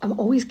I'm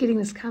always getting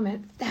this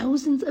comment.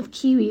 Thousands of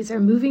Kiwis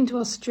are moving to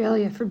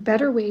Australia for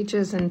better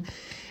wages and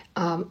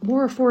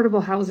more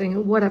affordable housing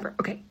and whatever.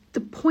 Okay,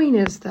 the point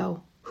is,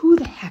 though, who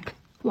the heck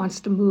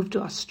wants to move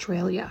to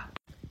Australia?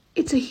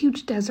 It's a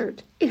huge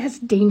desert. It has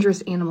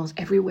dangerous animals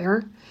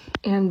everywhere.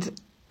 And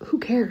who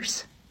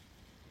cares?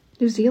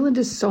 New Zealand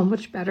is so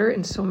much better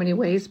in so many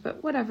ways,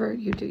 but whatever,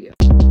 you do you.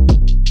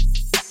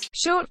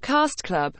 Short Cast Club